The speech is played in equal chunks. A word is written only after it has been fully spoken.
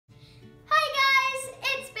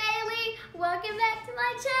welcome back to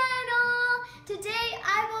my channel. Today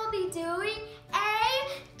I will be doing a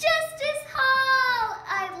Justice haul.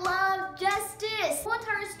 I love Justice. The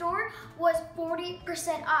entire store was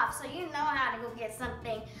 40% off, so you know how to go get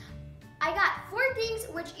something. I got 4 things,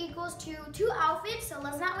 which equals to 2 outfits, so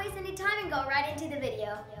let's not waste any time and go right into the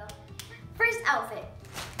video. First outfit.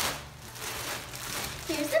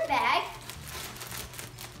 Here's the bag.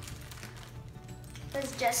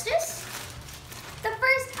 There's Justice. The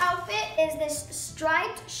first outfit is this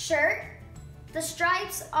striped shirt. The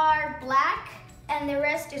stripes are black and the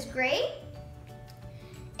rest is gray.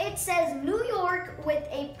 It says New York with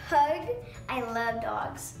a pug. I love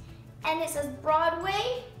dogs. And it says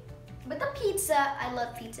Broadway with a pizza. I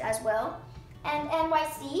love pizza as well. And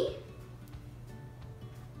NYC.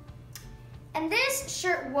 And this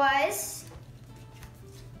shirt was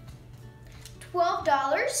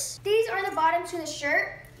 $12. These are the bottoms to the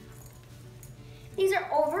shirt. These are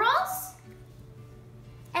overalls.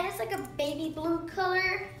 And it's like a baby blue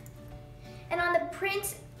color. And on the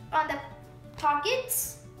print, on the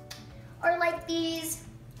pockets, are like these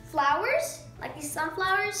flowers, like these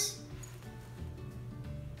sunflowers.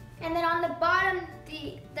 And then on the bottom,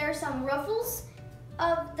 there are some ruffles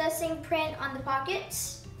of the same print on the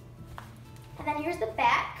pockets. And then here's the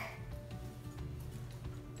back.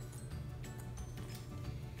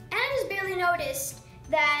 And I just barely noticed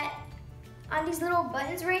that on these little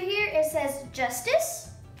buttons right here, it says Justice.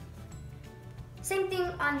 Same thing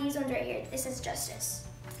on these ones right here, it says Justice.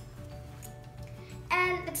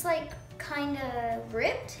 And it's like kind of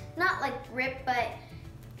ripped. Not like ripped, but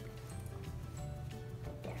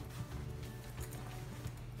yeah.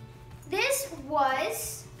 This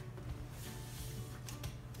was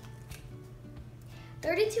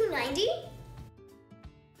 $32.90.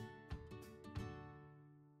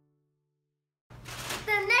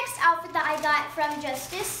 The next outfit that I got from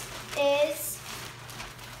Justice is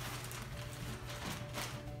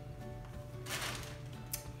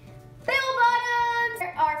bell bottoms.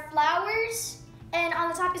 There are flowers, and on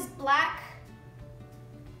the top is black.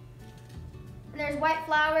 And there's white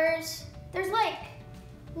flowers. There's like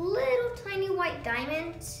little tiny white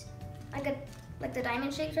diamonds, like the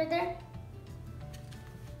diamond shapes right there.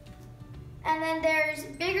 And then there's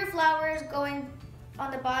bigger flowers going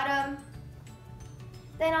on the bottom.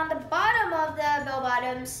 Then on the bottom of the bell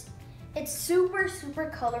bottoms, it's super, super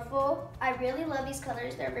colorful. I really love these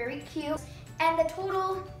colors, they're very cute. And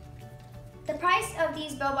the price of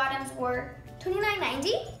these bell bottoms were $29.90.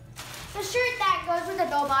 The shirt that goes with the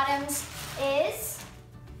bell bottoms is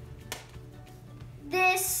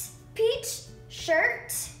this peach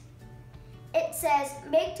shirt. It says,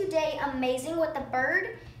 "Make today amazing" with a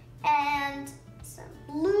bird and some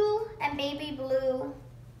blue and baby blue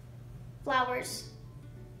flowers.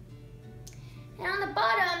 And on the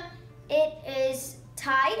bottom, it is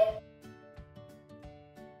tied.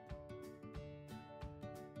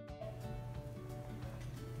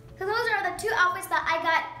 So those are the 2 outfits that I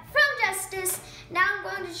got from Justice. Now I'm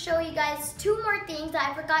going to show you guys 2 more things that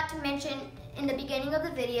I forgot to mention in the beginning of the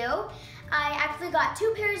video. I actually got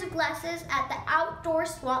 2 pairs of glasses at the outdoor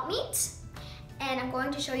swap meet, and I'm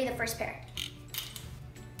going to show you the first pair.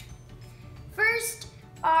 First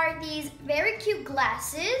are these very cute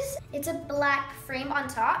glasses. It's a black frame on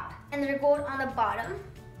top and they're gold on the bottom.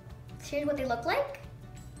 Here's what they look like.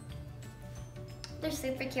 They're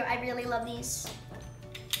super cute. I really love these.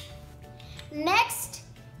 Next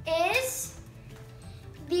is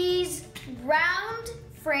these round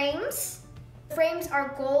frames. The frames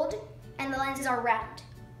are gold and the lenses are round.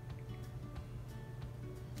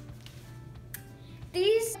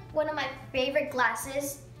 These are one of my favorite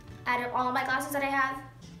glasses out of all of my glasses that I have.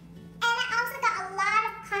 And I also got a lot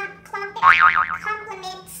of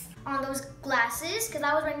compliments on those glasses because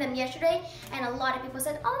I was wearing them yesterday and a lot of people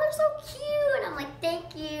said, "Oh, they're so cute." And I'm like,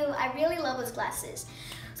 thank you. I really love those glasses.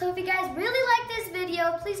 So if you guys really like this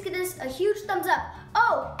video, please give this a huge thumbs up.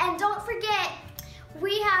 Oh, and don't forget,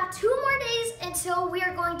 we have 2 more days until we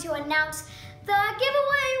are going to announce the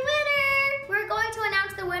giveaway winner. We're going to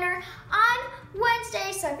announce the winner on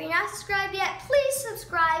Wednesday, so if you're not subscribed yet, please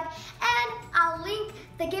subscribe, and I'll link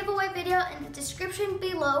the giveaway video in the description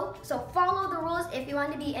below, so follow the rules if you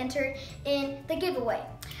want to be entered in the giveaway.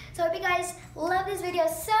 So if you guys love this video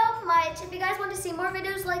so much, if you guys want to see more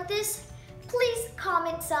videos like this, please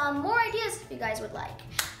comment some more ideas if you guys would like.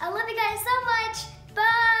 I love you guys so much.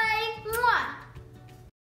 Bye. Mwah.